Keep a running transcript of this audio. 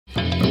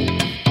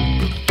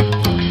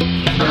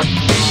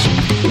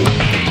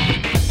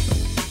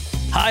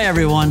Hi,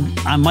 everyone.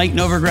 I'm Mike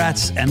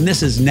Novogratz, and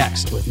this is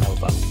Next with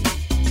Novo.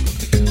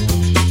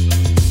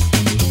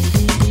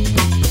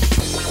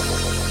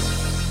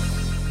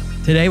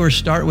 Today, we're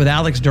starting with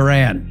Alex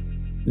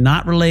Duran,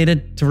 not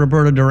related to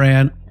Roberto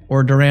Duran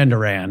or Duran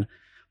Duran,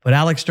 but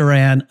Alex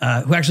Duran,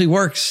 who actually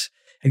works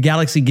at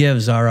Galaxy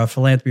Gives, our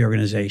philanthropy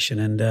organization.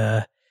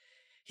 And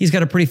he's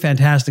got a pretty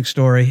fantastic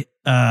story,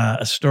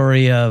 a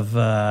story of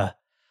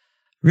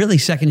really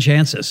second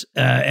chances.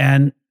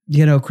 And,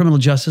 you know, criminal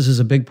justice is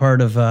a big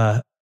part of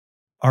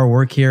our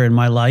work here in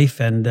my life.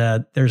 And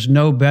there's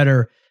no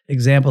better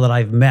example that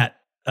I've met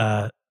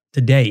to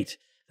date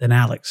than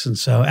Alex. And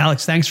so,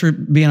 Alex, thanks for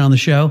being on the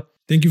show.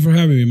 Thank you for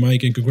having me,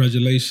 Mike, and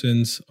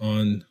congratulations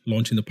on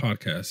launching the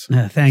podcast.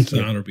 Thank you.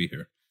 It's an honor to be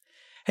here.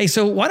 Hey,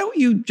 so why don't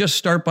you just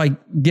start by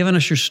giving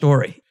us your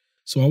story?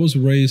 So I was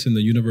raised in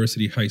the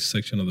University Heights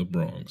section of the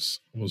Bronx.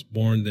 I was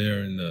born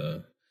there in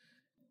the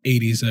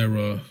 80s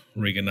era,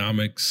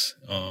 Reaganomics.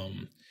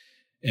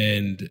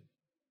 And,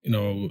 you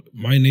know,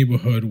 my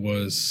neighborhood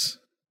was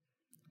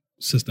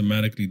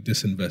systematically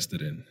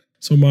disinvested in.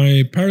 So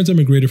my parents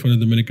immigrated from the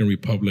Dominican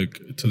Republic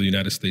to the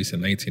United States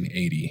in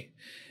 1980.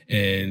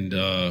 And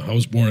I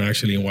was born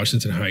actually in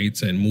Washington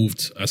Heights and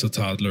moved as a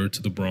toddler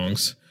to the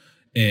Bronx.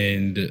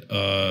 And,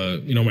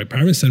 you know, my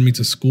parents sent me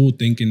to school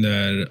thinking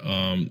that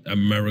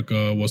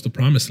America was the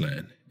promised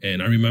land.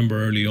 And I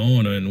remember early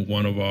on in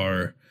one of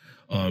our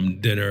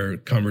dinner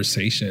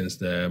conversations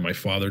that my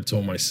father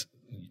told my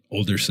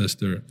older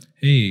sister,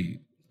 hey,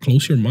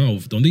 close your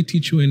mouth. Don't they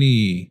teach you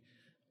any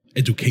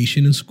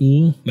education in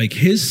school? Like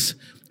his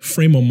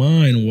frame of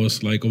mind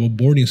was like of a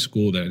boarding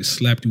school that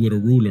slapped you with a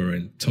ruler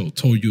and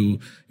told you,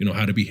 you know,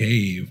 how to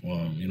behave.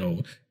 You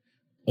know,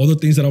 all the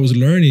things that I was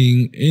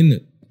learning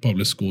in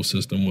public school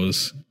system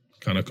was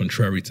kind of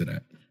contrary to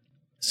that.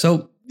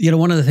 So, you know,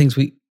 one of the things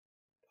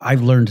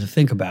I've learned to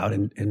think about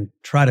and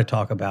try to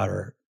talk about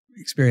or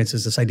experience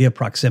is this idea of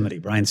proximity.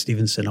 Brian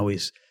Stevenson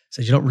always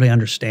says you don't really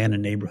understand a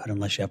neighborhood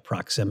unless you have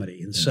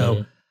proximity. And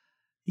so,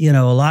 you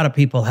know, a lot of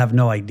people have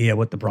no idea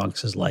what the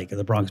Bronx is like or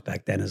the Bronx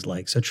back then is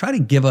like. So try to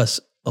give us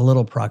a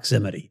little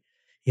proximity,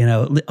 you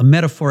know, a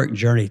metaphoric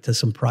journey to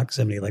some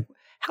proximity. Like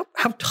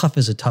how tough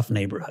is a tough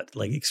neighborhood?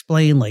 Like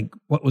explain like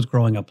what was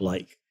growing up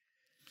like.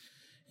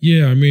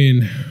 Yeah, I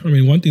mean,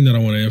 one thing that I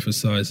want to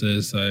emphasize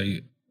is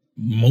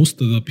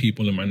most of the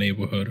people in my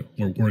neighborhood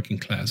were working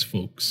class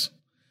folks.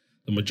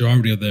 The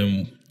majority of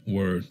them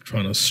were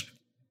trying to,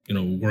 you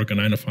know, work a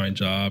 9-to-5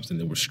 jobs, and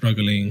they were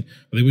struggling.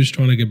 But they were just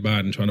trying to get by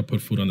and trying to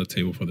put food on the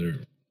table for their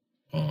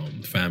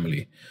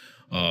family.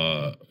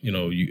 You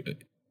know,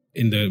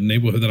 in the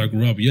neighborhood that I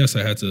grew up, yes,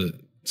 I had to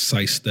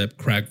sidestep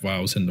crack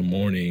vials in the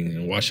morning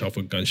and watch out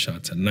for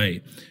gunshots at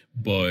night.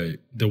 But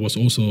there was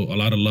also a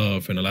lot of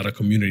love and a lot of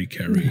community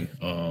caring.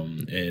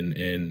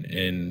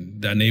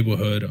 And that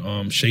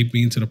neighborhood shaped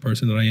me into the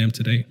person that I am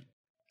today.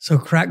 So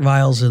crack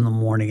vials in the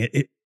morning,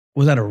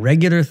 was that a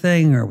regular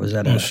thing or was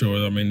that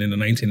sure. I mean, in the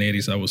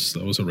 1980s, that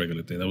was a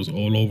regular thing. That was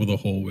all over the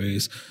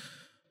hallways,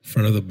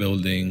 front of the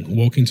building.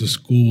 Walking to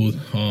school,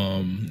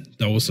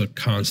 that was a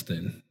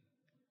constant.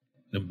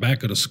 The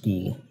back of the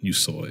school, you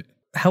saw it.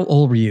 How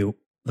old were you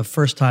the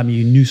first time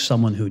you knew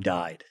someone who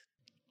died?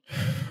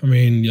 I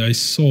mean, I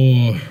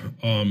saw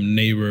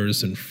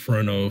neighbors in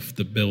front of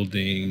the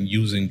building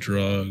using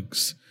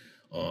drugs,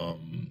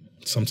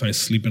 sometimes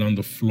sleeping on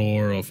the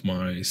floor of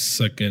my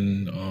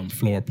second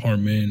floor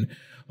apartment.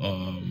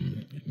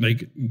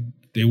 Like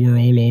they were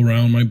all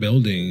around my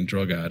building,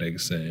 drug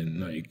addicts,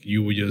 and like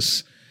you would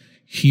just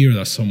hear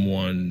that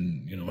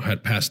someone, you know,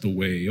 had passed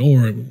away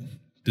or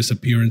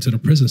disappear into the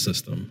prison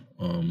system.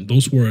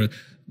 Those were,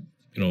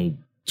 you know,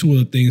 two of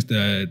the things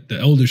that the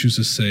elders used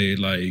to say,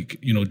 like,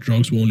 you know,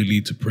 drugs will only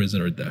lead to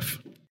prison or death.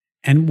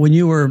 And when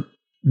you were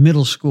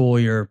middle school,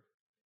 you're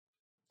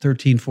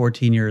 13,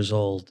 14 years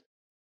old,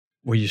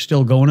 were you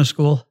still going to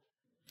school?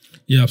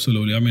 Yeah,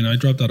 absolutely. I mean, I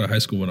dropped out of high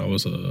school when I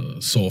was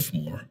a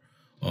sophomore,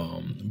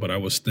 but I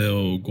was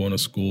still going to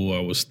school.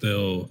 I was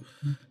still,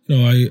 you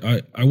know,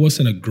 I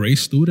wasn't a great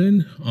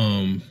student,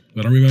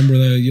 but I remember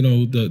that, you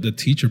know, the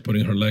teacher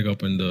putting her leg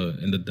up in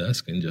the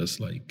desk and just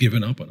like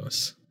giving up on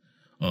us.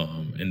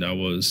 And that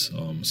was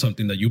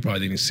something that you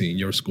probably didn't see in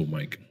your school,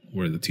 Mike,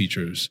 where the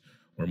teachers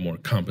were more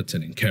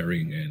competent and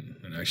caring and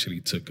actually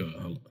took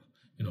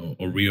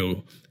a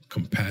real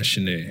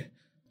compassionate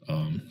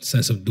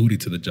sense of duty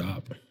to the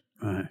job.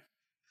 All right.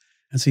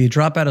 And so you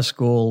drop out of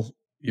school,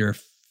 you're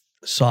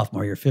a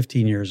sophomore, you're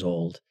 15 years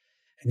old,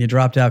 and you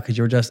dropped out because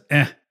you were just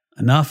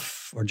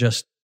enough or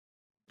just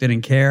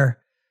didn't care,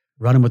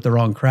 running with the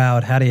wrong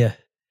crowd. How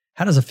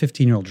does a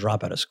 15-year-old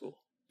drop out of school?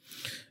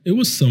 It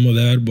was some of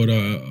that, but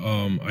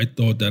I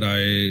thought that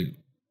I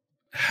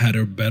had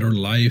a better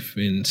life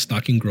in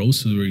stocking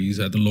groceries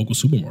at the local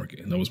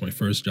supermarket. That was my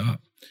first job.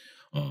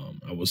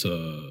 I was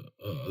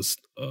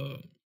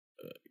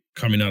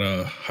coming out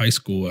of high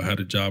school. I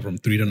had a job from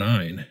 3 to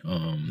 9,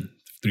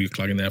 3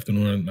 o'clock in the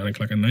afternoon and 9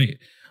 o'clock at night.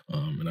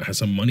 And I had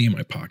some money in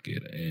my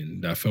pocket,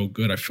 and that felt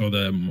good. I felt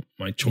that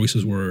my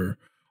choices were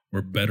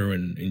better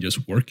in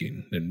just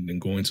working than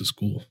going to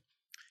school.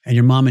 And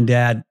your mom and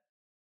dad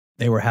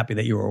they were happy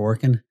that you were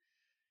working?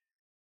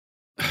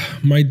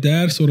 My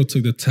dad sort of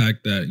took the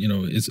tack that,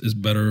 it's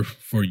better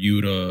for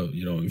you to,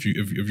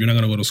 if you're not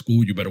going to go to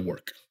school, you better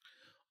work.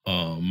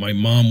 My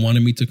mom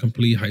wanted me to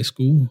complete high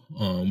school,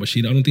 but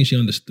I don't think she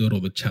understood all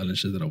the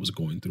challenges that I was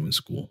going through in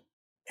school.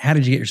 How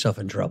did you get yourself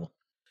in trouble?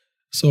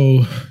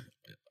 So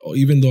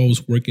even though I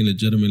was working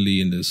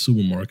legitimately in the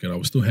supermarket, I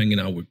was still hanging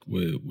out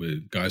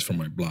with guys from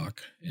my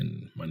block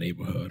in my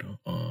neighborhood.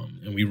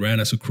 And we ran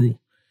as a crew.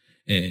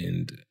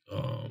 And,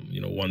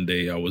 one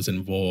day I was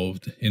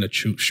involved in a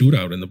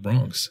shootout in the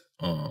Bronx,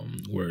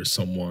 where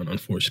someone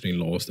unfortunately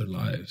lost their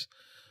lives.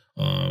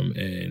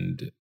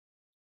 And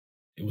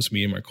it was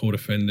me and my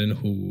co-defendant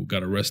who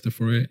got arrested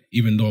for it,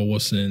 even though I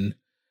wasn't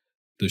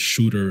the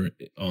shooter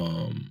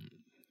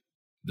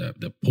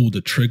that pulled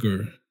the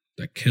trigger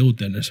that killed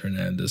Dennis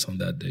Hernandez on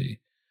that day.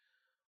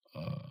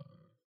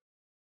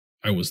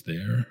 I was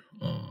there.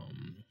 I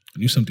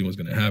knew something was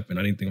going to happen.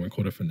 I didn't think my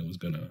co-defendant was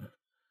going to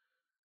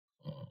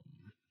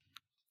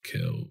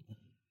kill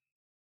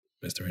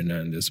Mr.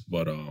 Hernandez,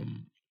 but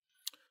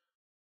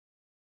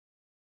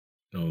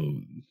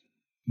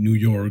New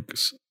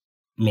York's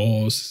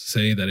laws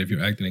say that if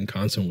you're acting in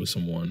concert with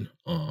someone,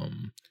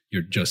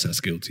 you're just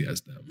as guilty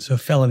as them. So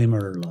felony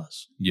murder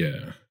laws.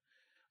 Yeah.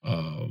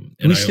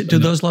 Do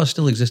those laws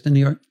still exist in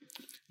New York?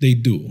 They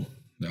do.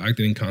 They're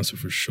acting in concert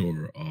for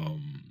sure.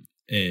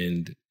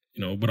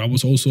 But I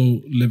was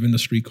also living the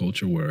street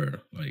culture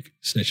where like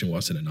snitching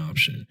wasn't an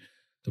option.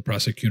 The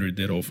prosecutor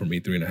did offer me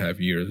 3.5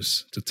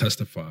 years to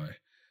testify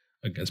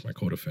against my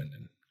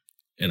co-defendant,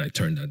 and I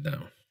turned that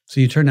down. So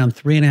you turned down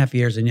 3.5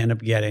 years, and you end up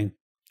getting?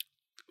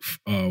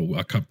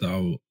 I copped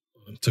out,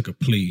 took a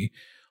plea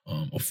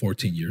of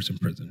 14 years in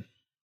prison.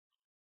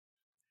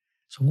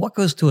 So what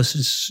goes to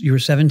you were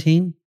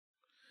 17?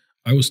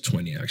 I was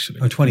 20,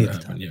 actually. Oh, 20 at the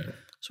time. Yeah.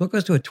 So what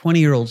goes to a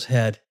 20-year-old's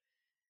head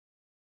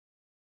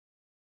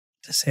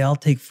to say, I'll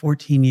take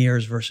 14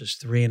 years versus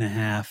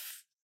 3.5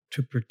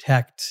 to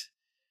protect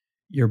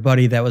your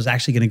buddy that was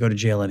actually going to go to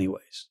jail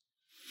anyways?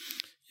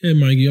 Yeah,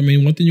 Mikey. I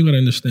mean, one thing you got to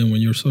understand when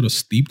you're sort of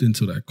steeped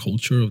into that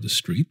culture of the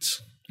streets,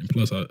 and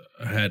plus I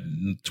had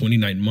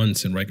 29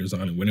 months in Rikers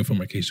Island waiting for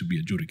my case to be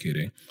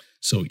adjudicated.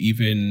 So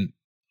even,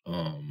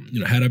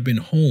 had I been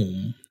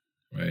home,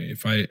 right,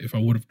 if I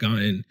would have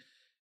gotten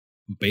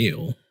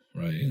bail,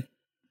 right,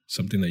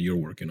 something that you're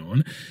working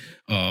on,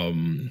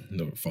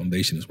 the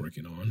foundation is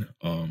working on,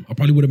 I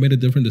probably would have made a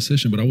different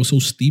decision. But I was so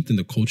steeped in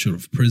the culture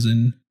of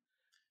prison.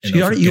 So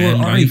you were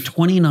already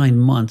 29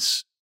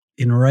 months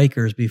in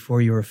Rikers before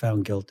you were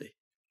found guilty.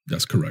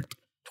 That's correct.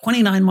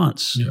 29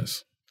 months.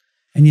 Yes.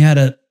 And you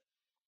had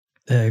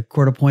a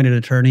court-appointed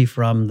attorney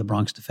from the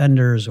Bronx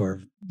Defenders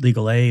or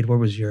legal aid. Where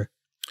was your?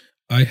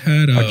 I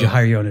had. Or did you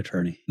hire your own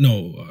attorney?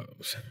 No,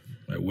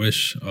 I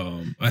wish.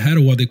 I had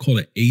what they call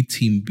an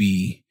A-Team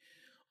B,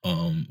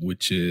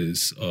 which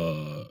is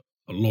a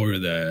lawyer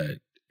that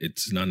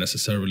it's not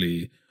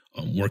necessarily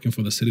working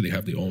for the city. They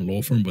have their own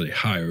law firm, but it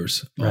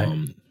hires.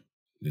 Right.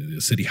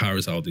 The city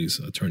hires out these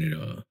attorneys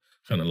to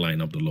kind of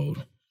line up the load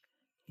of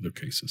their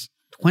cases.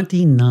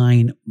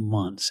 29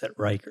 months at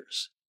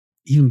Rikers,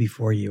 even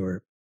before you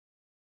were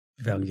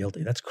found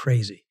guilty. That's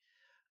crazy.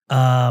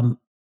 Talk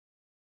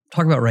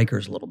about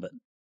Rikers a little bit.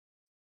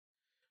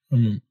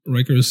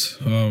 Rikers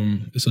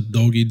is a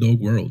dog-eat-dog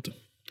world.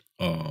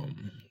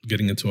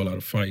 Getting into a lot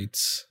of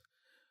fights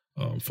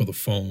for the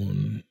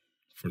phone,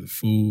 for the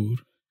food,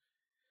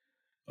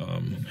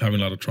 having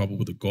a lot of trouble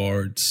with the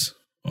guards.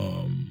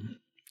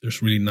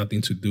 There's really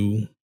nothing to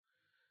do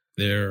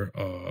there.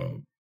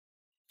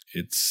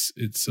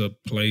 It's a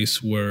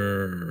place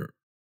where,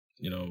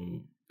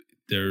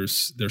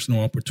 there's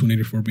no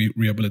opportunity for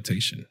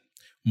rehabilitation.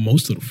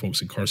 Most of the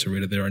folks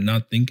incarcerated there are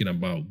not thinking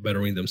about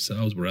bettering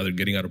themselves, but rather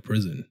getting out of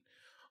prison.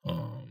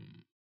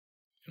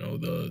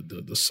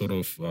 The sort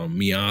of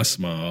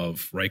miasma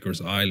of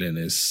Rikers Island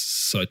is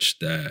such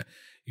that,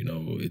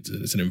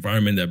 it's an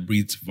environment that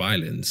breeds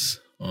violence,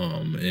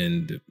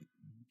 and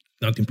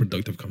nothing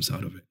productive comes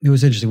out of it. It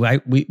was interesting.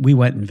 We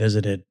went and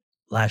visited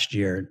last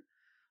year, and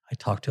I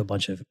talked to a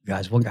bunch of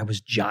guys. One guy was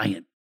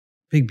giant,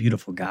 big,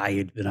 beautiful guy.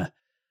 He'd been an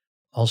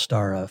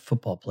all-star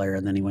football player,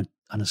 and then he went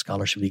on a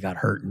scholarship and he got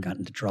hurt and got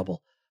into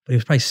trouble. But he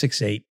was probably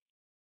 6'8",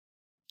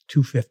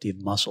 250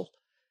 of muscle.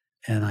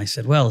 And I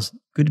said, well, it's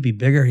good to be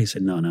bigger. He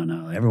said, no.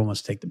 Everyone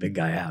wants to take the big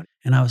guy out.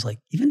 And I was like,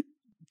 even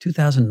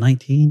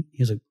 2019?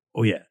 He was like,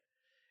 oh, yeah.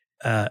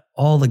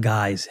 All the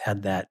guys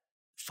had that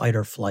fight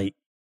or flight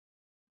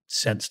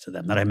sense to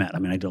them that I met. I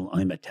mean, I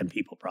only met 10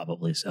 people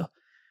probably. So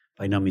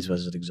by no means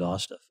was it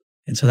exhaustive.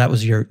 And so that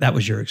was your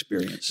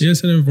experience. Yeah,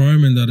 it's an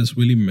environment that is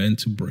really meant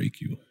to break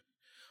you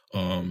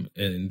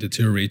and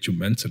deteriorate you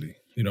mentally.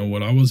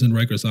 When I was in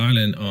Rikers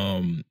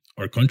Island,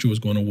 our country was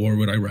going to war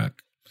with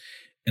Iraq.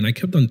 And I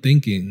kept on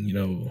thinking,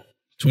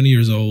 20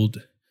 years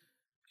old,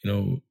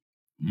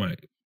 my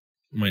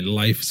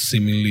life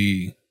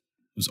seemingly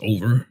was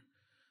over.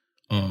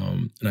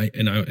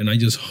 And I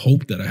just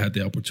hoped that I had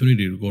the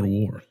opportunity to go to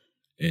war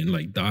and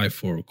like die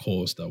for a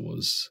cause that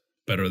was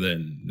better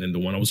than the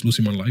one I was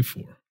losing my life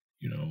for,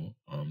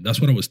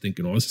 That's what I was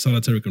thinking. I was in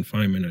solitary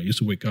confinement. I used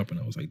to wake up and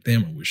I was like,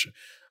 damn, I wish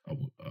I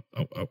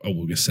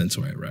would get sent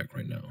to Iraq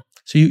right now.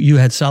 So you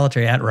had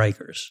solitary at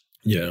Rikers.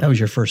 Yeah. That was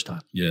your first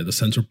time. Yeah, the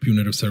Central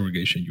Punitive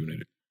Segregation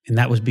Unit. And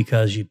that was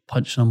because you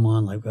punched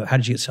someone? Like, how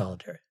did you get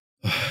solitary?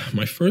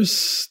 My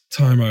first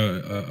time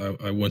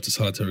I went to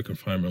solitary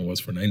confinement was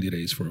for 90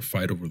 days for a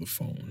fight over the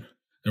phone.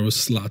 There was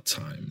slot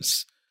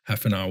times,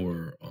 half an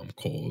hour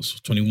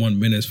calls, 21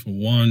 minutes for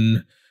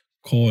one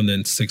call and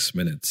then 6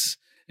 minutes.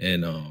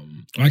 And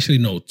actually,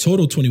 no,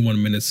 total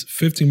 21 minutes,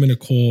 15-minute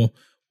call,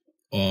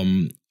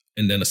 and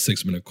then a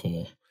 6-minute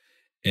call.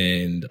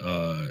 And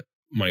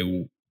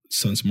my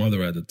son's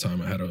mother at the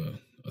time, I had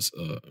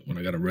when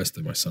I got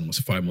arrested, my son was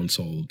 5 months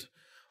old.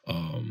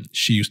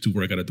 She used to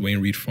work at a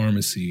Dwayne Reed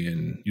pharmacy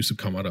and used to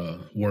come out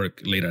of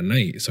work late at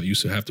night. So I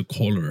used to have to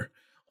call her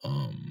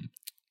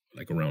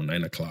like around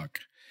 9 o'clock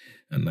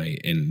at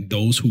night. And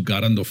those who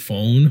got on the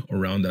phone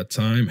around that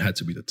time had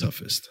to be the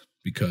toughest,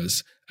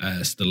 because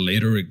as the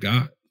later it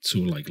got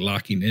to like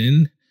locking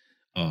in,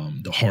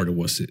 the harder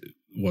it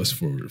was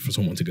for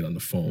someone to get on the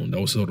phone.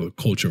 That was sort of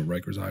the culture of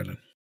Rikers Island.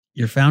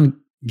 You're found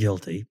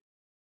guilty.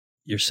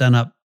 You're sent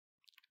up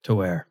to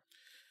where?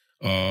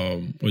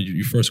 Well,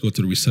 you first go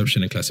to the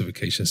Reception and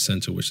Classification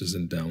Center, which is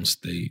in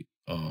downstate.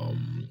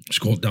 It's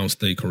called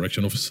Downstate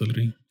Correctional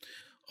Facility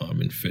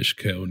in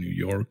Fishkill, New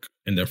York.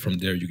 And then from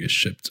there, you get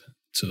shipped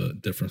to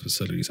different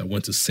facilities. I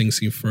went to Sing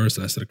Sing first,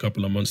 lasted a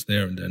couple of months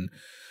there, and then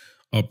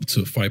up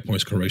to Five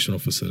Points Correctional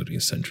Facility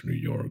in Central New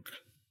York.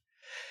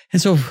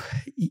 And so,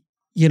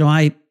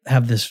 I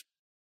have this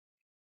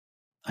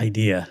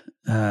idea,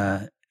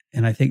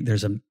 and I think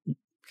there's a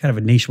kind of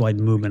a nationwide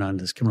movement on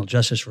this criminal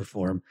justice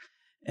reform.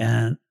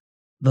 And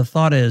the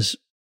thought is,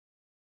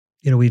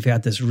 we've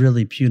got this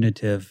really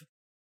punitive,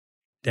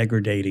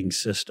 degrading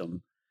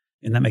system,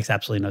 and that makes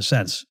absolutely no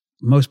sense.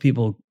 Most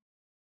people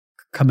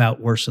come out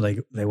worse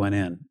than they went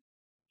in.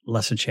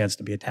 Less a chance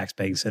to be a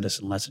tax-paying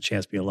citizen, less a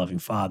chance to be a loving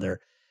father.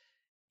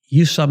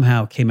 You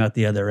somehow came out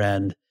the other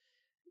end,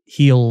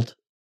 healed,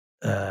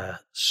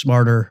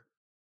 smarter,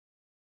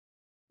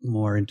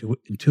 more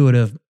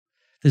intuitive,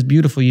 this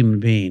beautiful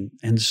human being.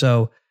 And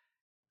so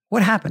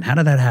what happened? How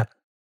did that happen?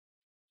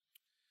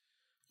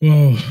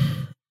 Well,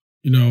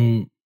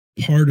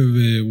 part of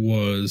it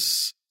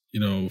was,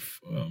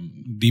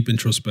 deep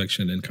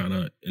introspection and kind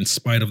of in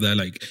spite of that,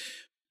 like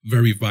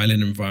very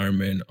violent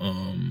environment,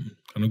 kind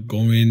of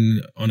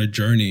going on a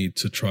journey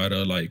to try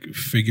to like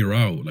figure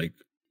out like,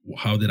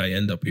 how did I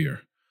end up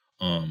here?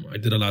 I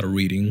did a lot of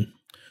reading.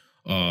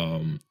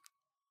 I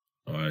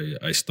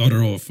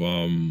started off,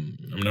 I'm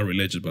not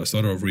religious, but I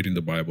started off reading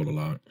the Bible a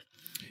lot.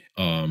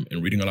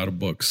 And reading a lot of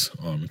books,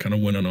 kind of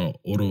went on an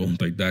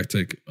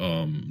autodidactic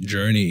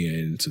journey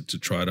and to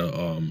try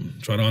to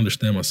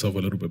understand myself a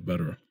little bit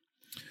better.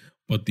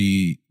 But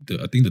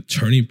I think the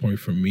turning point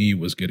for me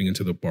was getting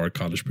into the Bard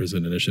College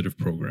Prison Initiative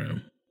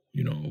program,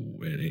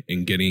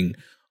 and getting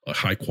a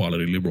high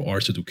quality liberal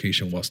arts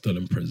education while still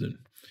in prison.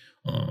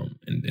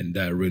 And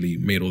that really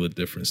made all the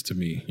difference to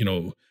me.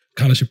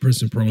 College and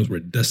prison programs were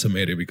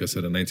decimated because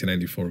of the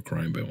 1994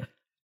 crime bill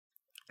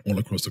all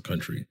across the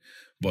country.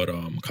 But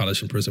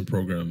college and prison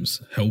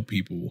programs help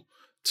people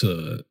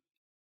to,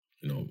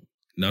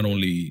 not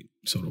only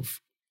sort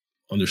of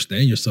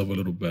understand yourself a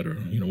little better.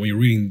 When you're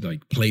reading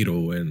like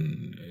Plato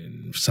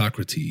and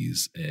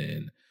Socrates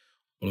and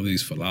all of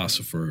these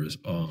philosophers,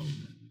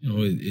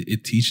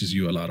 it teaches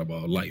you a lot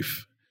about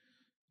life.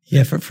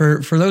 Yeah, for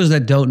those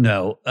that don't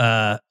know,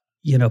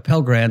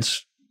 Pell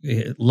Grants,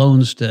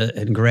 loans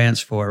and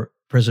grants for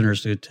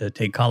prisoners to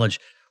take college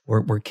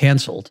were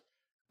canceled.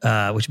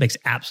 Which makes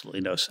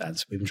absolutely no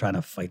sense. We've been trying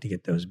to fight to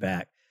get those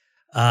back.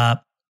 I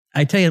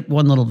tell you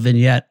one little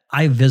vignette.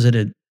 I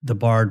visited the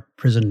Bard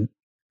Prison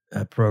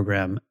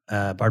program,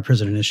 Bard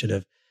Prison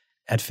Initiative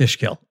at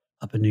Fishkill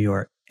up in New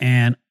York.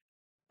 And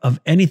of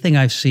anything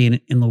I've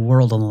seen in the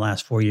world in the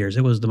last 4 years,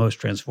 it was the most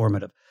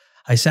transformative.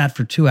 I sat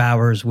for 2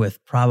 hours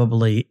with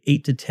probably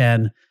 8 to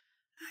 10,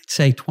 I'd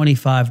say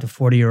 25 to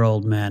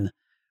 40-year-old men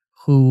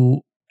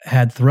who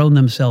had thrown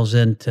themselves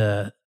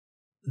into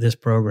this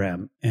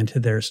program and to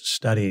their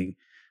studying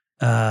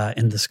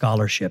and the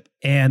scholarship.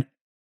 And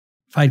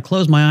if I'd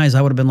closed my eyes,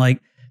 I would have been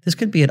like, this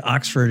could be at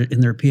Oxford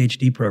in their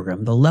PhD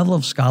program. The level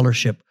of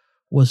scholarship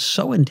was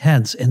so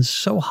intense and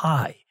so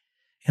high.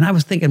 And I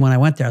was thinking when I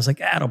went there, I was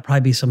like, it'll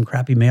probably be some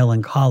crappy male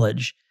in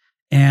college.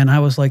 And I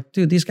was like,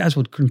 dude, these guys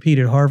would compete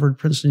at Harvard,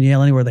 Princeton,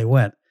 Yale, anywhere they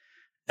went.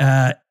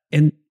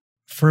 And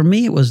for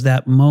me, it was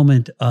that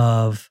moment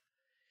of,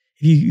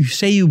 you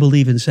say you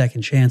believe in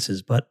second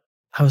chances, but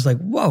I was like,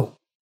 whoa.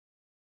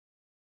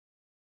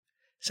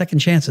 Second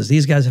chances.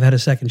 These guys have had a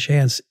second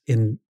chance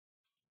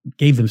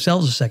gave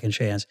themselves a second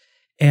chance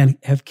and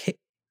have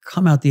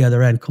come out the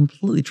other end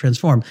completely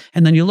transformed.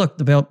 And then you look,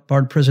 the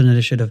Bard Prison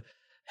Initiative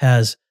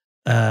has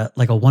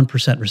like a 1%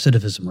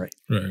 recidivism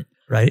rate.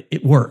 Right?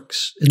 It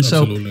works. And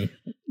Absolutely.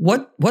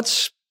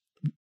 So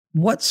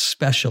what's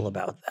special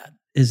about that?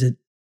 Is it,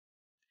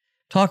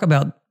 talk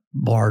about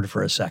Bard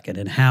for a second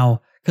and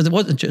how, because it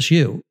wasn't just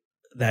you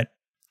that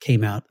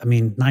came out. I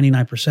mean,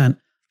 99%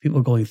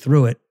 people going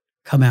through it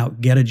come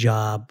out, get a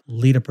job,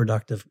 lead a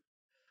productive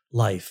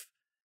life,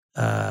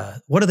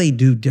 what do they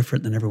do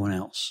different than everyone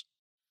else?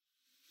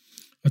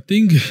 I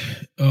think,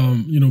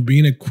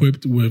 being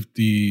equipped with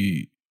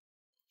the,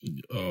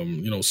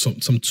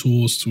 some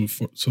tools to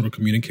sort of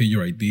communicate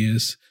your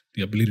ideas,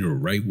 the ability to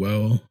write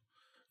well,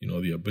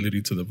 the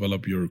ability to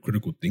develop your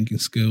critical thinking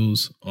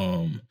skills.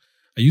 I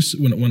used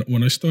to,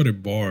 when I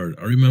started Bard,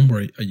 I remember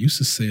I used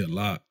to say a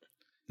lot,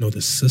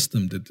 the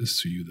system did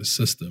this to you, the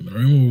system. And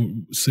I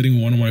remember sitting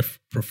with one of my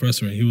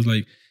professor, and he was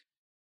like,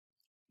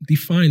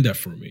 define that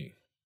for me.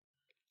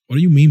 What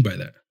do you mean by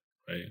that?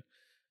 Right.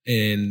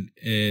 And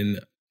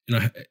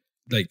I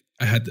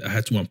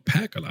had to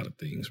unpack a lot of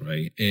things,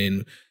 right?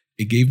 And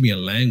it gave me a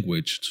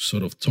language to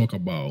sort of talk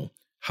about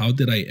how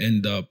did I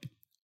end up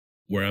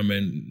where I'm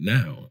in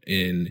now,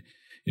 and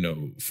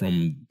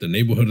from the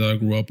neighborhood that I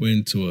grew up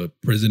in to a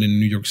prison in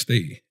New York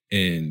State,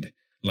 and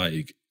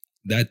like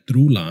that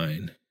through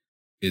line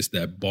is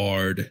that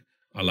Bard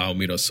allowed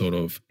me to sort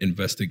of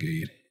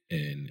investigate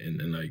and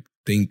like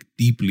think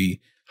deeply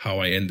how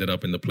I ended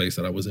up in the place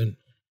that I was in.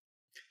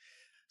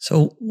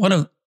 So one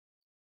of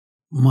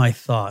my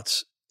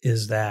thoughts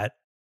is that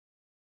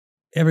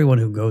everyone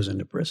who goes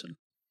into prison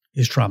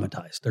is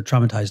traumatized. They're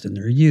traumatized in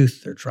their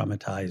youth. They're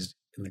traumatized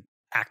in the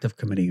act of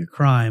committing a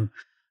crime.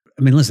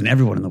 I mean, listen,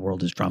 everyone in the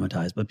world is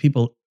traumatized, but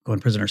people go in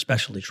prison are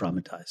especially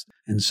traumatized.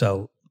 And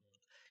so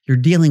you're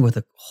dealing with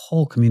a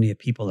whole community of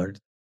people that are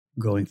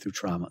going through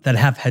trauma, that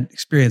have had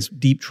experienced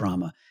deep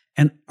trauma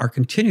and are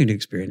continuing to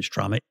experience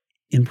trauma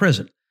in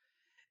prison.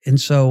 And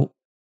so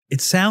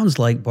it sounds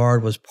like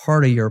Bard was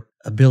part of your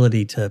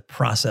ability to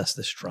process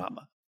this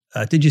trauma.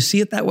 Did you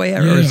see it that way?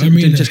 Or did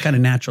it just kind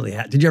of naturally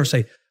happen? Did you ever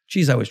say,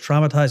 geez, I was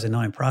traumatized and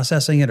now I'm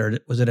processing it? Or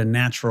was it a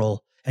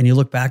natural, and you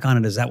look back on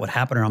it, is that what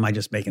happened, or am I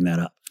just making that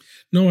up?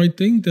 No, I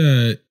think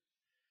that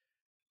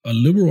a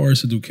liberal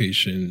arts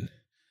education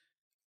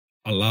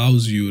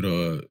allows you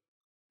to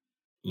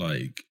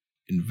like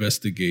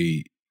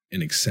investigate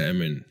and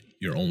examine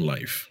your own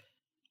life.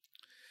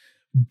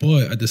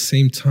 But at the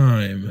same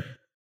time,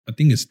 I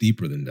think it's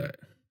deeper than that.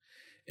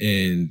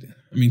 And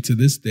I mean, to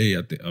this day,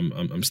 I think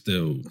I'm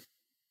still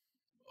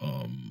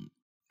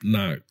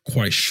not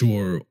quite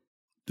sure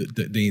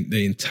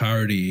the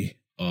entirety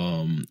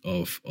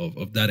of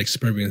that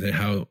experience and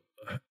how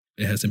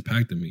it has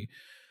impacted me.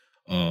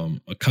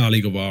 A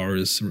colleague of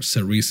ours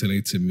said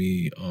recently to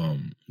me,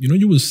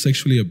 you was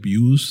sexually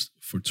abused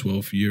for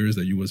 12 years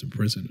that you was in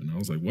prison. And I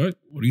was like, what?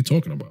 What are you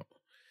talking about?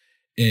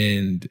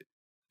 And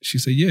she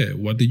said, yeah,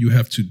 what did you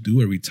have to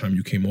do every time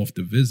you came off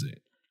the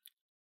visit?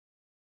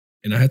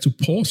 And I had to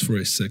pause for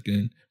a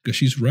second because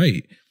she's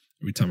right.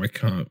 Every time I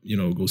can't,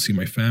 go see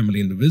my family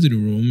in the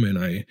visiting room and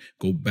I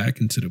go back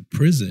into the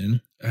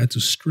prison, I had to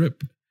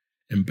strip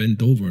and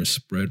bend over and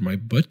spread my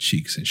butt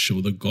cheeks and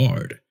show the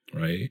guard,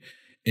 right?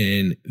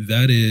 And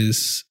that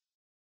is,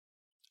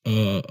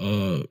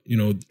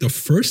 the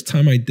first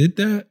time I did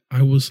that,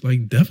 I was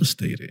like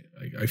devastated.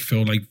 I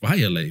felt like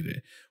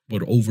violated.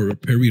 But over a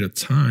period of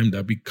time,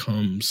 that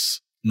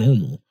becomes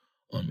normal,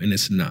 and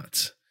it's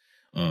not.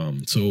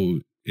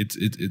 So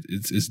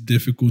it's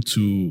difficult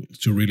to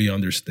really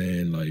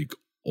understand like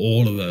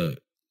all of the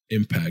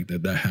impact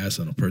that has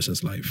on a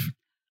person's life.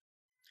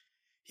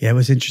 Yeah, it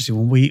was interesting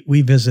when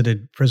we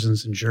visited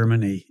prisons in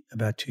Germany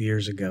about 2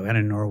 years ago and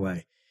in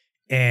Norway,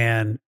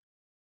 and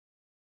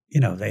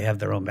they have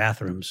their own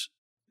bathrooms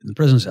in the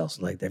prison cells.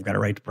 Like they've got a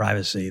right to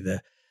privacy.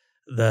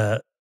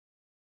 The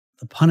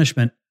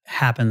punishment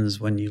happens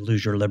when you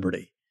lose your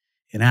liberty,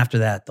 and after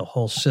that, the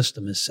whole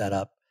system is set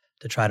up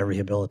to try to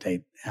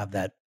rehabilitate, have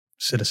that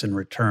citizen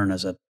return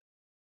as a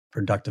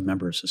productive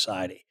member of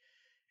society.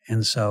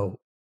 And so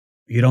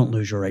you don't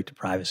lose your right to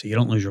privacy. You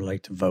don't lose your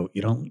right to vote.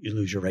 You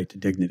lose your right to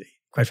dignity.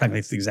 Quite frankly,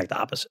 it's the exact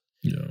opposite.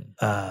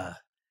 Yeah.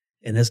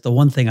 And that's the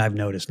one thing I've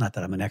noticed, not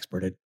that I'm an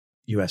expert at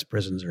U.S.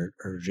 prisons or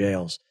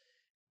jails,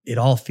 it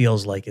all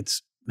feels like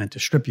it's meant to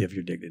strip you of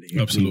your dignity.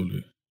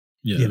 Absolutely.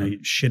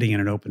 Shitting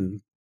in an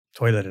open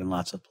toilet in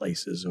lots of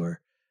places,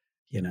 or,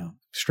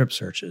 strip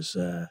searches.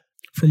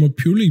 From a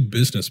purely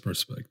business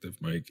perspective,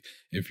 Mike,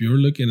 if you're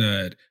looking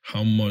at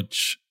how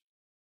much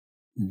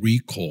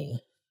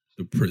recall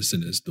the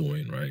prison is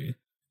doing, right?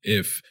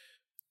 If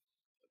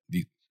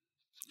the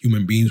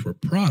human beings were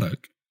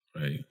product,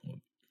 right?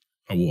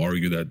 I will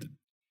argue that the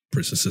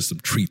prison system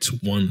treats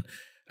one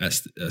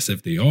as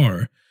if they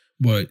are,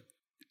 but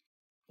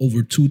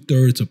over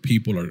 2/3 of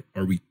people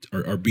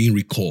are being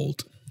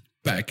recalled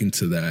back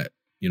into that,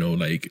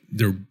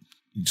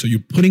 so you're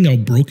putting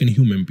out broken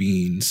human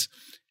beings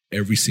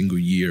every single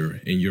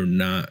year, and you're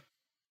not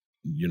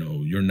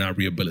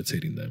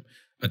rehabilitating them.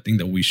 I think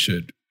that we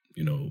should,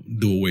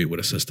 do away with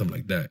a system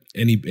like that.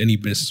 Any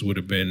business would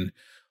have been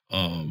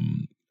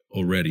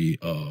already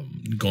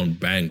gone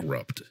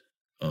bankrupt.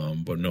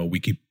 But no, we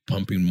keep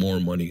pumping more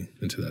money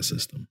into that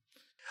system.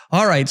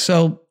 All right.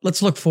 So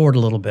let's look forward a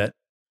little bit.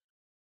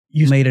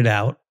 You made it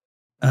out.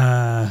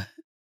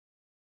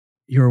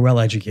 You were well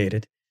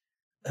educated.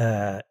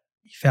 You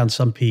found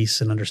some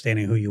peace in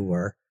understanding who you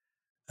were.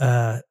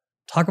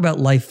 Talk about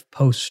life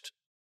post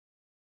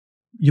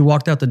You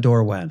walked out the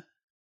door when?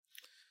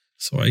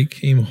 So I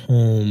came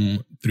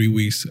home 3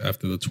 weeks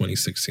after the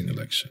 2016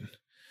 election,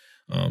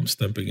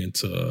 stepping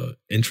into an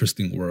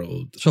interesting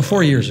world. So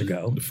 4 years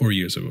ago. 4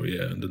 years ago,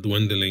 yeah. The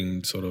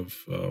dwindling sort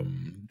of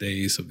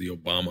days of the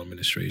Obama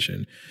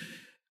administration.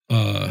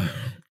 But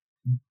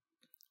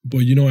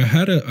I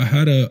had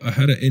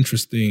an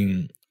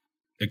interesting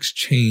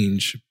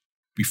exchange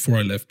before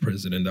I left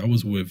prison, and that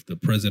was with the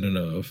president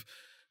of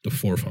the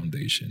Ford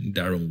Foundation,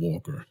 Darren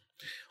Walker.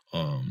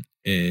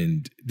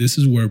 And this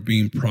is where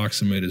being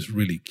proximate is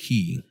really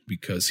key,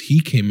 because he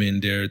came in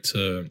there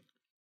to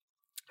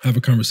have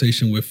a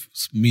conversation with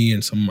me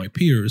and some of my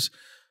peers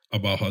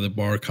about how the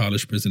Bard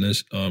College Prison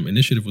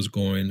Initiative was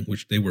going,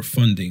 which they were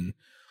funding.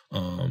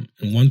 And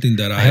one thing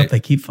that I hope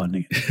they keep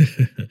funding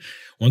it.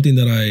 One thing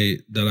that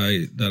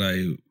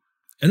I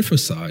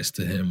emphasized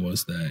to him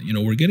was that,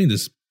 we're getting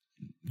this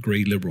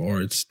great liberal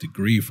arts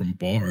degree from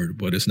Bard,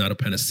 but it's not a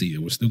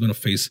panacea. We're still going to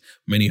face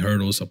many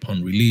hurdles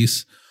upon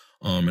release.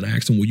 And I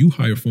asked him, will you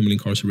hire formerly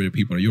incarcerated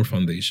people at your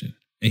foundation?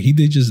 And he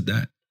did just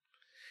that.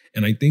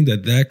 And I think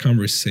that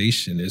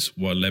conversation is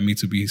what led me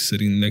to be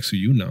sitting next to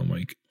you now,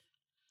 Mike.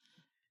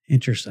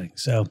 Interesting.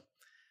 So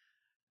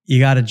you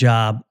got a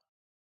job.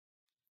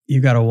 You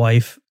got a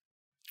wife.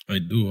 I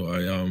do.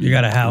 You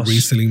got a house.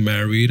 Recently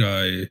married.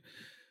 I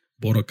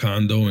bought a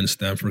condo in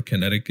Stamford,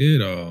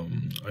 Connecticut.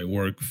 I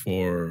work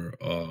for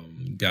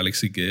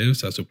Galaxy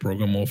Gives as a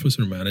program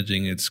officer,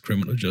 managing its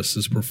criminal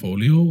justice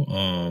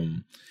portfolio.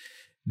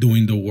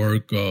 Doing the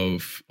work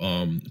of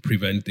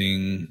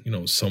preventing,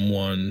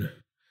 someone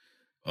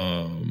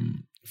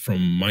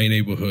from my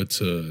neighborhood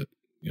to,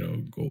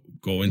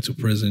 go into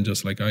prison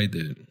just like I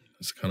did.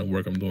 That's the kind of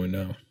work I'm doing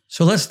now.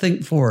 So let's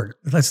think forward.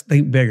 Let's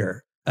think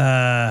bigger.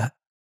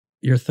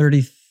 You're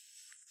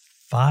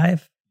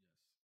 35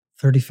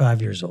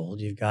 years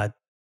old. You've got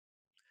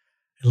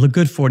a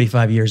good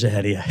 45 years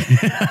ahead of you.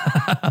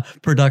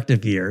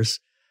 Productive years.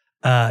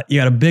 You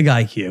got a big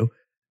IQ.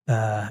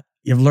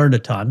 You've learned a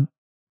ton.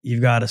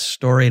 You've got a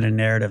story and a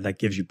narrative that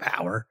gives you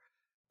power.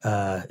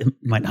 It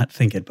might not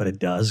think it, but it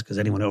does, because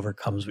anyone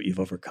overcomes what you've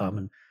overcome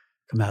and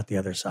come out the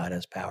other side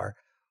as power.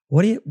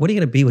 What are you going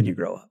to be when you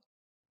grow up?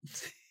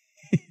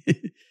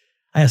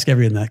 I ask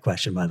everyone that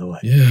question, by the way.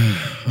 Yeah,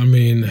 I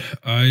mean,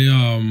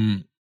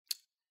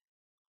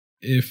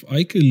 if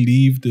I could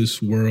leave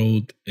this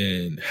world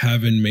and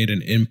haven't made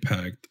an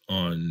impact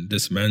on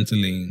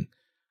dismantling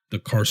the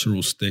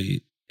carceral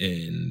state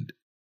and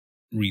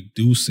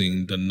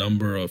reducing the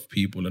number of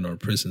people in our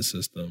prison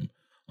system,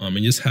 and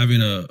just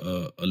having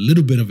a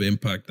little bit of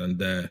impact on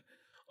that,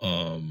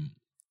 I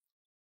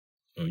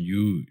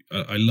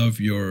love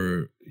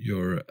your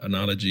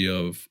analogy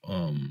of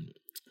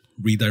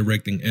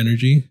redirecting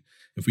energy.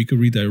 If we could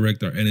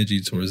redirect our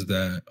energy towards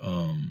that,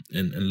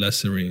 and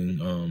lessering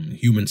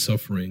human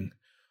suffering,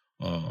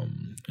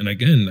 and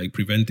again, like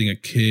preventing a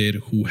kid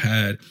who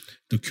had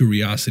the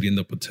curiosity and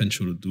the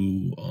potential to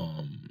do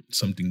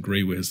something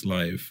great with his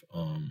life,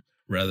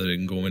 rather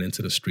than going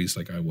into the streets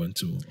like I went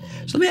to.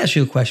 So let me ask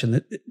you a question.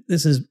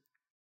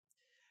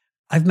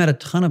 I've met a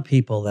ton of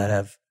people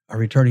that are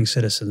returning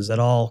citizens that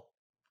all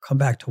come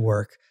back to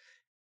work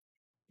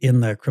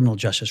in the criminal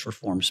justice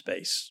reform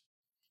space.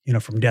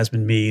 From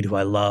Desmond Meade, who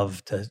I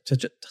love, to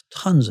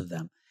tons of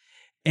them.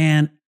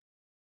 And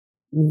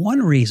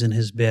one reason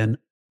has been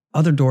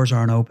other doors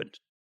aren't opened.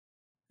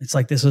 It's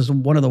like this is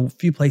one of the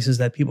few places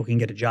that people can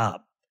get a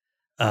job.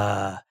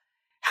 How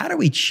do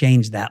we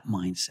change that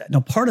mindset?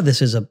 Now, part of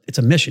this is it's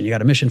a mission. You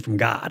got a mission from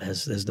God,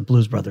 as the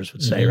Blues Brothers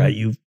would say, right?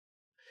 You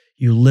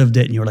lived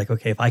it, and you were like,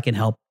 okay, if I can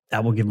help,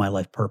 that will give my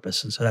life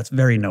purpose. And so that's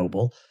very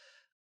noble.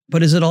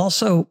 But is it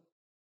also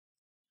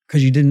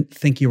because you didn't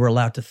think you were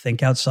allowed to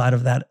think outside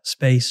of that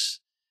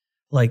space?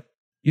 Like,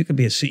 you could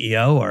be a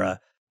CEO or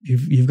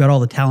you've got all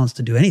the talents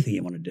to do anything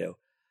you want to do.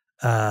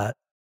 Do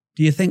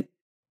you think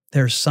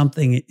there's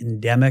something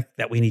endemic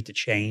that we need to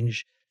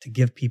change to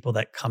give people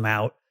that come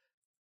out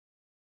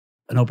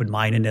an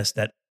open-mindedness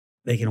that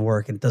they can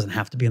work and it doesn't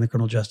have to be in the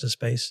criminal justice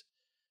space?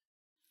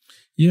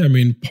 Yeah, I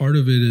mean, part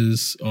of it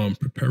is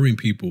preparing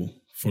people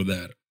for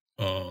that.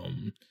 I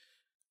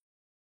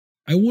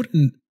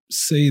wouldn't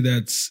say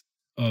that's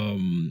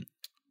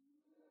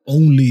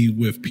only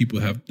with people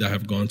that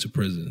have gone to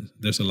prison.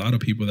 There's a lot of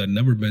people that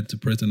never been to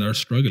prison that are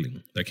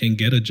struggling, that can't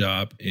get a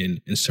job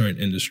in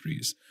certain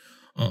industries.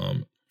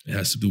 It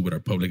has to do with our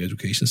public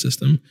education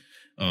system,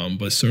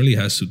 but certainly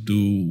has to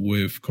do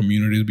with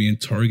communities being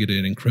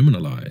targeted and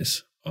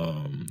criminalized.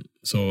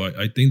 So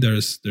I think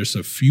there's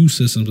a few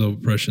systems of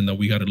oppression that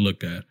we got to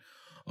look at.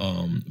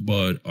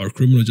 But our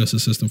criminal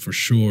justice system for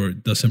sure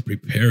doesn't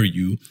prepare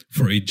you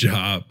for a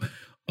job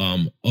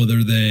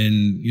other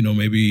than,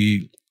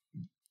 maybe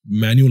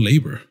manual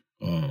labor.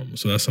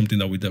 So that's something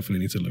that we definitely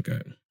need to look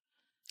at.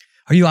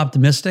 Are you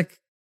optimistic?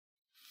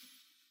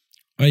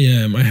 I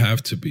am. I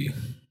have to be.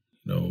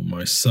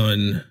 My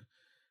son,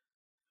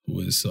 who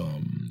is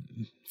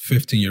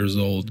 15 years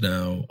old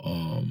now,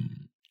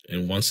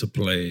 and wants to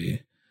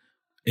play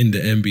in the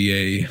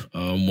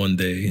NBA one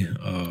day.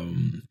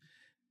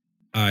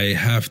 I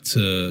have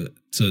to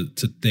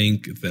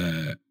think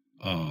that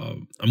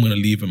I'm going to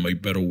leave in a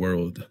better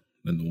world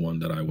than the one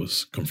that I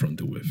was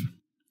confronted with.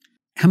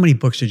 How many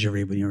books did you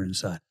read when you were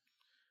inside?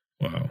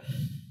 Wow.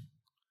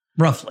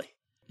 Roughly.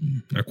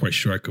 Not quite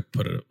sure I could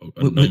put a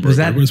number. Was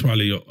that, was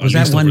probably was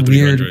that one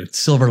weird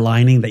silver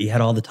lining that you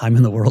had all the time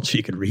in the world so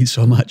you could read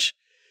so much?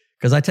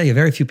 Because I tell you,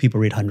 very few people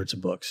read hundreds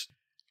of books.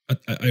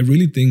 I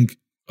really think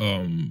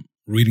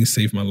reading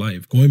saved my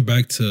life. Going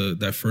back to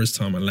that first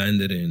time I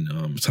landed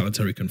in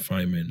solitary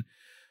confinement,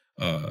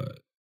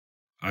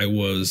 I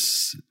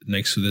was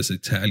next to this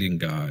Italian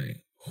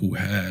guy who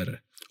had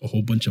a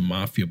whole bunch of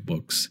mafia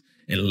books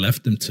and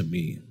left them to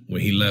me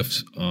when he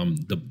left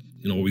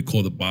what we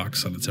call the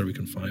box, solitary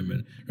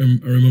confinement. I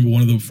remember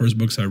one of the first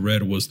books I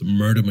read was The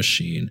Murder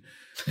Machine,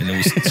 and it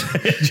was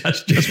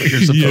just what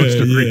you're supposed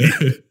to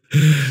read.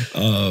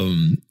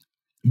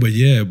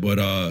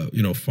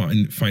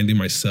 Finding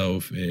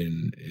myself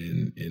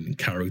in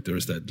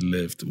characters that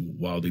lived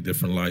wildly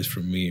different lives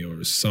from me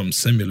or some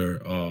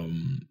similar,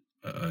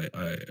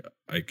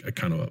 I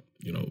kind of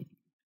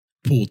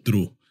pulled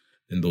through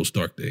in those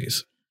dark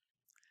days.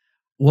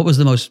 What was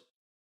the most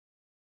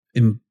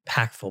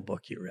impactful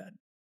book you read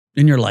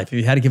in your life? If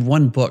you had to give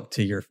one book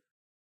to your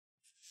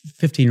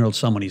 15-year-old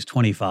son when he's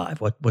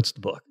 25, what's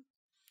the book?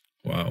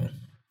 Wow.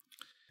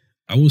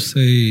 I would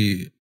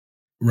say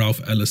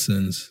Ralph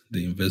Ellison's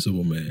The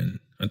Invisible Man.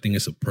 I think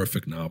it's a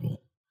perfect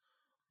novel.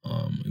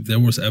 If there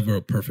was ever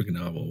a perfect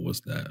novel, it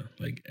was that.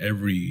 Like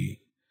every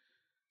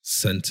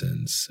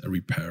sentence,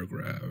 every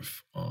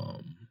paragraph,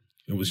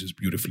 it was just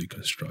beautifully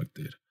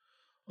constructed.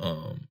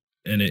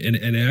 And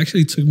it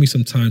actually took me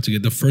some time to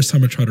get. The first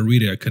time I tried to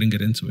read it, I couldn't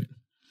get into it.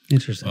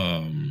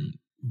 Interesting.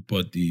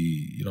 But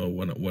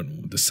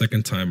when the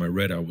second time I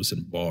read, I was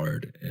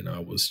embarred, and I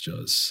was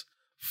just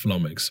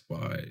flummoxed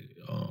by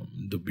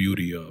the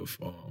beauty of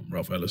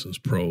Ralph Ellison's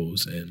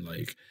prose and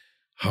like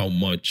how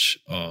much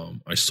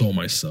I saw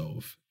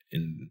myself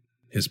in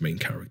his main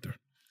character.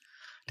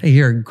 Hey,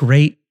 you're a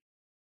great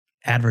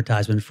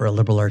advertisement for a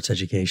liberal arts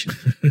education.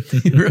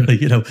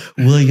 Really,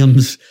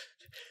 Williams,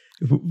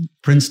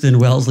 Princeton,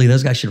 Wellesley,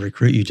 those guys should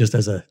recruit you just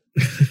as a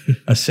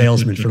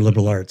salesman for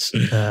liberal arts.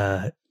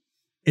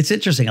 It's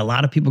interesting. A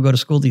lot of people go to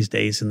school these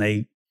days and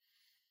they,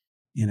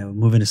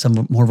 move into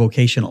some more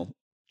vocational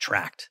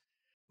tract.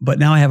 But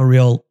now I have a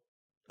real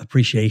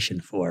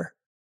appreciation for,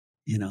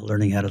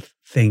 learning how to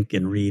think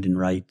and read and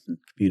write and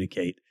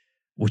communicate,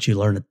 which you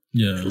learn at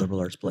liberal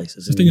arts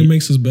places. I think it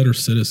makes us better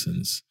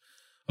citizens.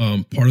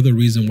 Part of the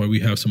reason why we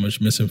have so much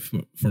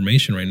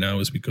misinformation right now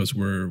is because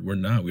we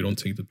don't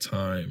take the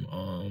time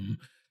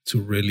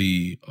to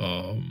really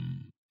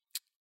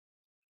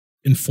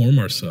inform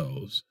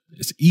ourselves.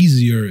 It's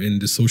easier in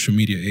the social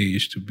media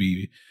age to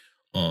be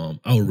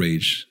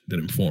outraged than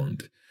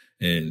informed,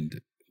 and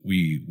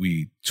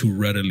we too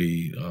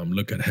readily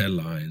look at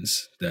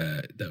headlines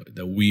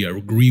that we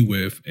agree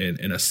with and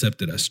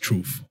accept it as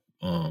truth,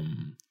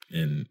 and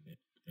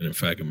in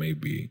fact it may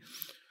be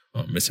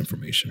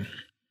misinformation.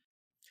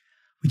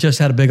 We just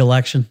had a big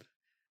election.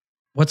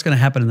 What's going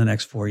to happen in the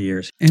next 4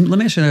 years? And let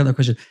me ask you another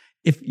question.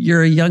 If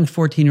you're a young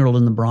 14-year-old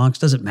in the Bronx,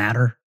 does it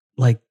matter?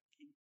 Like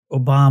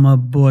Obama,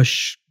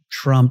 Bush,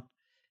 Trump,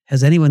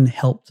 has anyone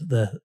helped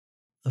the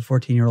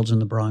 14-year-olds in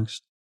the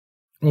Bronx?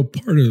 Well,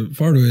 part of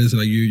it is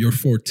like you're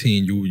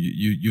 14.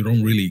 You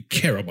don't really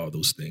care about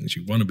those things.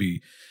 You want to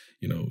be,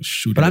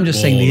 shooting. But I'm just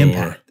saying the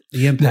impact.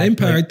 The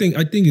impact. Like,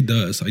 I think it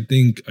does. I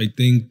think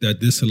that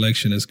this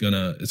election is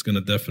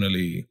gonna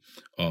definitely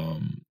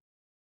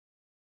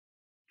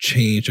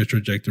change the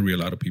trajectory of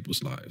a lot of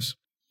people's lives.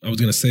 I was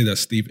going to say that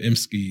Steve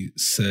Imsky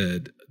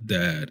said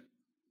that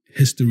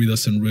history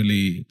doesn't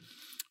really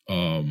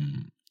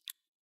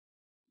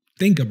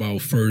think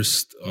about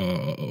first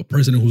a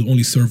president who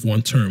only served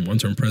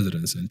one-term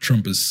presidents, and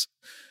Trump is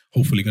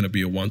hopefully going to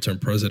be a one-term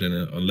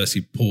president unless he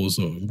pulls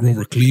a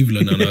Grover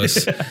Cleveland on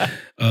us.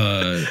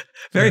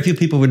 Very few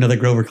people would know that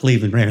Grover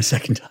Cleveland ran a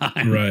second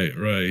time. Right.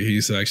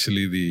 He's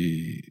actually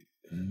the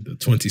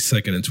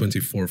 22nd and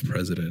 24th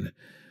president.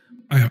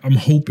 I'm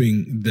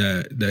hoping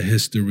that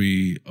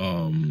history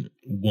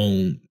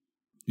won't,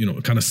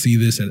 kind of see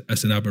this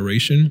as an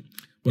aberration.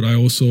 But I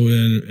also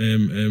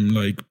am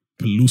like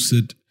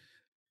pellucid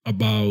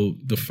about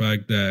the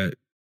fact that,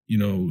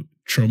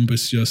 Trump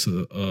is just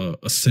a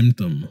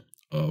symptom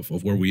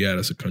of where we at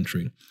as a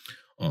country.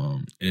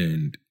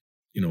 And,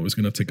 it's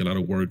going to take a lot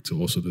of work to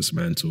also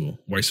dismantle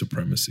white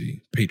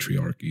supremacy,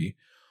 patriarchy,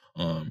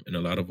 and a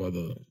lot of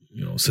other,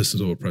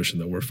 systems of oppression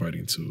that we're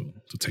fighting to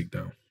take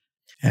down.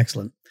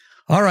 Excellent.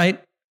 All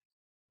right.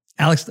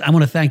 Alex, I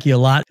want to thank you a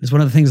lot. It's one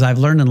of the things I've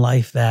learned in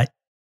life that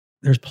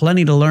there's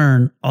plenty to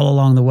learn all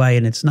along the way.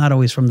 And it's not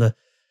always from the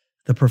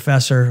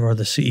professor or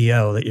the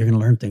CEO that you're going to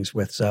learn things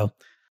with. So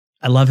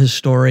I love his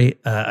story.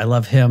 I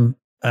love him.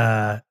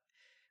 Thank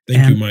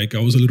you, Mike. I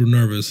was a little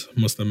nervous,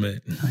 must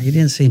admit. You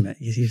didn't seem it.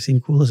 You seem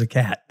cool as a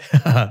cat.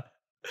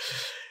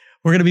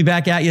 We're going to be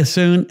back at you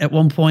soon at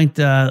one point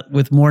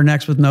with more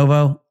Next with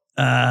Novo.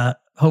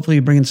 Hopefully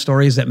bringing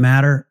stories that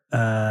matter,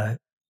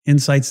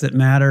 insights that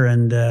matter,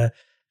 and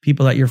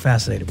people that you're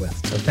fascinated with.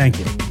 So thank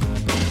you.